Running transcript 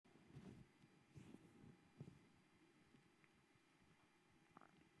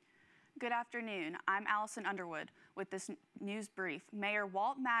Good afternoon. I'm Allison Underwood with this news brief. Mayor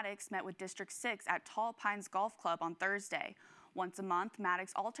Walt Maddox met with District 6 at Tall Pines Golf Club on Thursday. Once a month,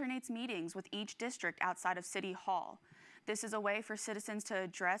 Maddox alternates meetings with each district outside of City Hall. This is a way for citizens to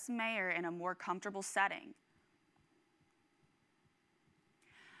address Mayor in a more comfortable setting.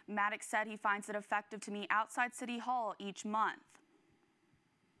 Maddox said he finds it effective to meet outside City Hall each month.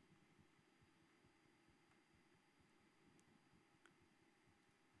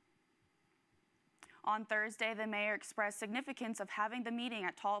 On Thursday, the mayor expressed significance of having the meeting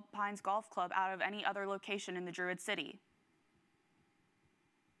at Tall Pines Golf Club out of any other location in the Druid City.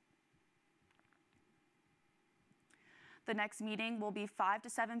 The next meeting will be 5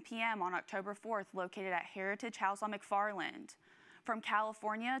 to 7 p.m. on October 4th, located at Heritage House on McFarland. From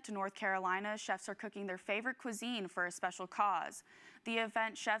California to North Carolina, chefs are cooking their favorite cuisine for a special cause. The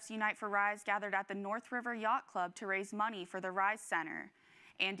event, Chefs Unite for Rise, gathered at the North River Yacht Club to raise money for the Rise Center.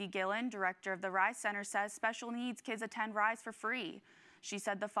 Andy Gillen, director of the Rise Center, says special needs kids attend Rise for free. She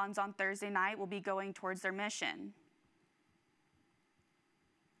said the funds on Thursday night will be going towards their mission.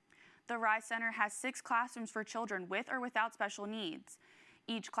 The Rise Center has 6 classrooms for children with or without special needs.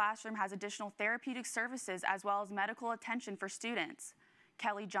 Each classroom has additional therapeutic services as well as medical attention for students.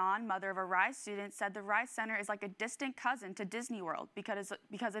 Kelly John, mother of a Rise student, said the Rise Center is like a distant cousin to Disney World because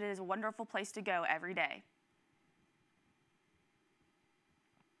it is a wonderful place to go every day.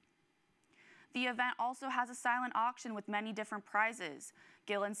 The event also has a silent auction with many different prizes.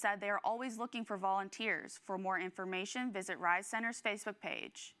 Gillen said they are always looking for volunteers. For more information, visit Rise Center's Facebook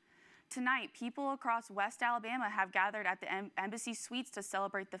page. Tonight, people across West Alabama have gathered at the Embassy Suites to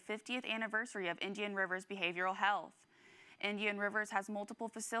celebrate the 50th anniversary of Indian River's behavioral health. Indian Rivers has multiple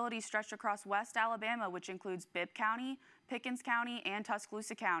facilities stretched across West Alabama, which includes Bibb County, Pickens County, and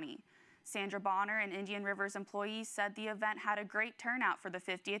Tuscaloosa County. Sandra Bonner, an Indian Rivers employee, said the event had a great turnout for the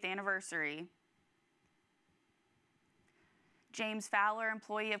 50th anniversary. James Fowler,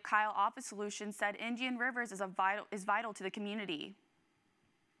 employee of Kyle Office Solutions, said Indian Rivers is vital to the community.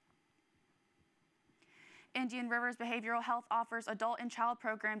 Indian Rivers Behavioral Health offers adult and child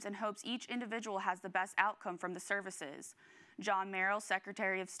programs and hopes each individual has the best outcome from the services. John Merrill,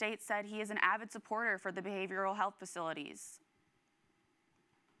 Secretary of State, said he is an avid supporter for the behavioral health facilities.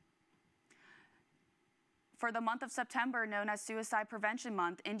 For the month of September, known as Suicide Prevention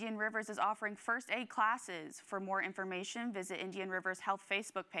Month, Indian Rivers is offering first aid classes. For more information, visit Indian Rivers Health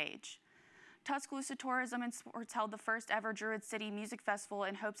Facebook page. Tuscaloosa Tourism and Sports held the first ever Druid City Music Festival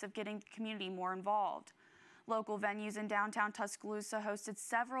in hopes of getting the community more involved. Local venues in downtown Tuscaloosa hosted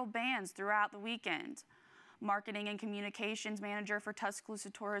several bands throughout the weekend. Marketing and Communications Manager for Tuscaloosa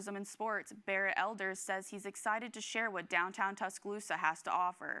Tourism and Sports, Barrett Elders, says he's excited to share what downtown Tuscaloosa has to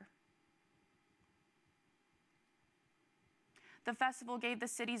offer. The festival gave the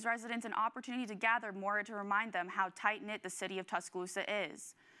city's residents an opportunity to gather more to remind them how tight-knit the city of Tuscaloosa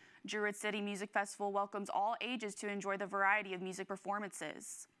is. Druid City Music Festival welcomes all ages to enjoy the variety of music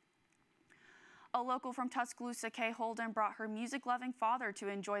performances. A local from Tuscaloosa, Kay Holden, brought her music-loving father to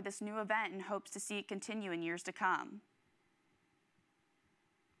enjoy this new event and hopes to see it continue in years to come.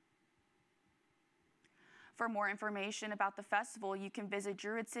 For more information about the festival, you can visit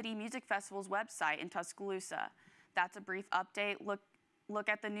Druid City Music Festival's website in Tuscaloosa. That's a brief update. Look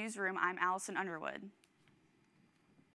at the newsroom. I'm Allison Underwood.